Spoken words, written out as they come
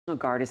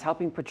Guard is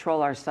helping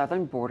patrol our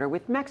southern border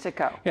with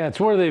Mexico. Yeah, it's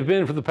where they've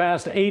been for the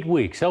past 8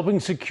 weeks, helping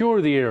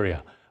secure the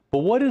area. But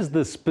what is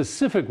the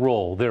specific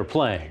role they're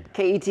playing?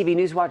 KETV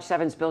News Watch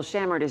 7's Bill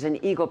Shammert is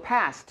in Eagle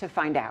Pass to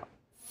find out.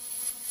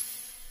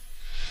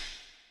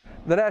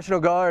 The National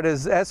Guard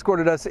has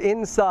escorted us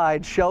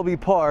inside Shelby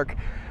Park.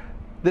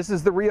 This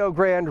is the Rio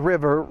Grande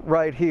River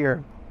right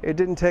here. It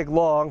didn't take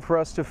long for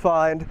us to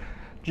find,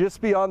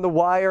 just beyond the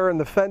wire and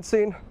the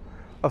fencing,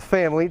 a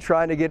family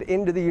trying to get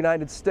into the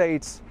United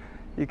States.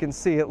 You can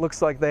see it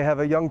looks like they have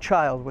a young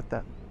child with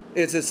them.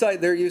 It's a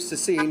sight they're used to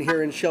seeing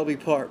here in Shelby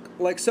Park.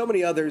 Like so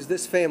many others,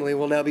 this family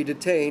will now be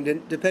detained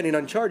and, depending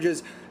on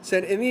charges,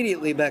 sent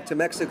immediately back to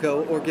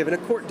Mexico or given a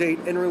court date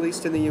and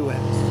released in the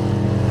U.S.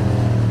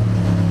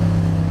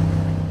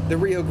 The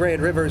Rio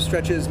Grande River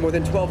stretches more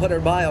than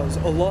 1,200 miles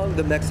along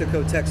the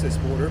Mexico-Texas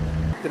border.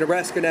 The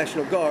Nebraska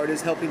National Guard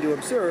is helping to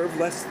observe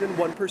less than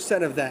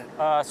 1% of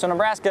that. So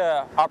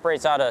Nebraska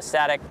operates out of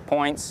static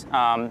points.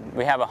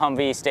 We have a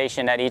Humvee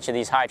stationed at each of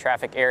these high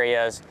traffic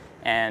areas,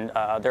 and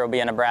there will be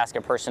a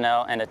Nebraska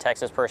personnel and a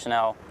Texas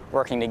personnel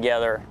working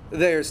together.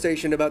 They're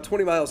stationed about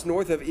 20 miles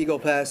north of Eagle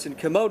Pass in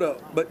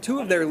Komodo, but two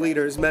of their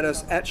leaders met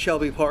us at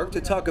Shelby Park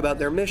to talk about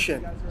their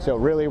mission. So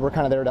really we're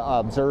kind of there to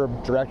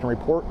observe, direct, and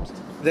report.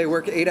 They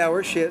work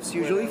 8-hour shifts,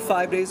 usually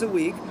 5 days a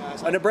week.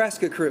 A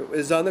Nebraska crew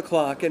is on the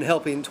clock and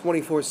helping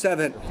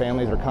 24/7.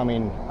 Families are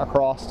coming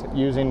across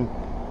using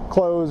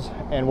clothes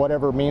and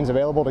whatever means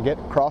available to get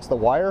across the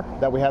wire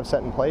that we have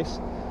set in place,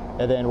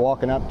 and then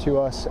walking up to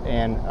us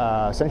and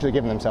essentially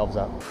giving themselves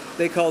up.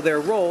 They call their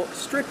role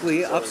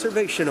strictly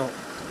observational.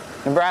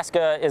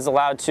 Nebraska is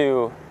allowed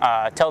to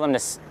tell them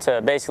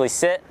to basically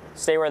sit,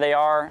 stay where they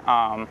are,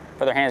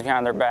 put their hands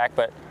behind their back,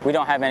 but we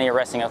don't have any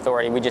arresting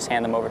authority. We just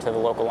hand them over to the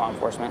local law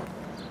enforcement.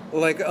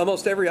 Like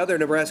almost every other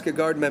Nebraska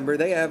Guard member,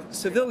 they have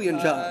civilian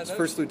jobs.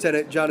 First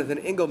Lieutenant Jonathan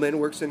Engelman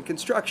works in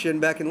construction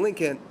back in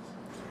Lincoln.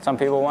 Some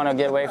people want to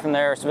get away from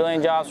their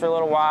civilian jobs for a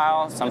little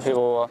while. Some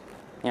people,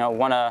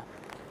 want to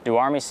do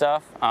Army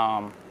stuff.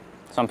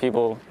 Some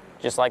people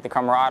just like the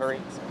camaraderie.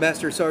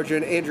 Master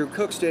Sergeant Andrew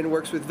Cookston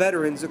works with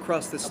veterans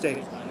across the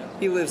state.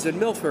 He lives in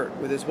Milford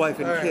with his wife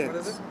and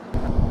kids.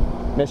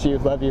 Miss you,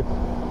 love you.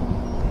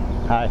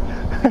 Hi.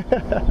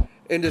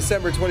 In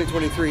December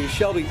 2023,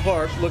 Shelby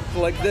Park looked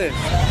like this.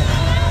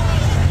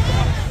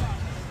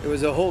 It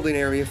was a holding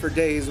area for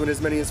days when as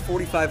many as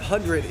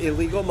 4,500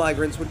 illegal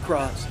migrants would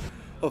cross.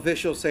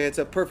 Officials say it's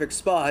a perfect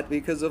spot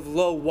because of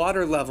low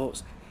water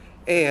levels.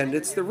 And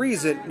it's the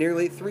reason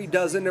nearly 3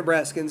 dozen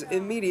Nebraskans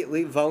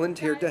immediately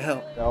volunteered to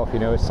help.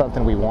 It's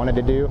something we wanted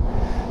to do,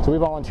 so we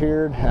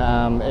volunteered.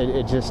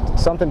 It's just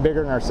something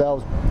bigger than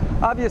ourselves.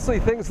 Obviously,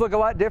 things look a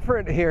lot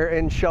different here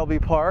in Shelby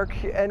Park,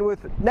 and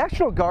with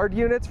National Guard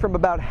units from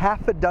about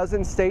half a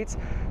dozen states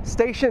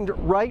stationed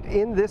right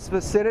in this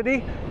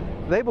vicinity,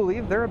 they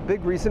believe they're a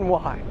big reason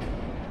why.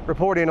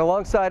 Reporting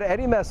alongside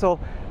Eddie Messel,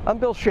 I'm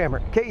Bill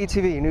Shammert,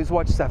 KETV News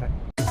Watch 7.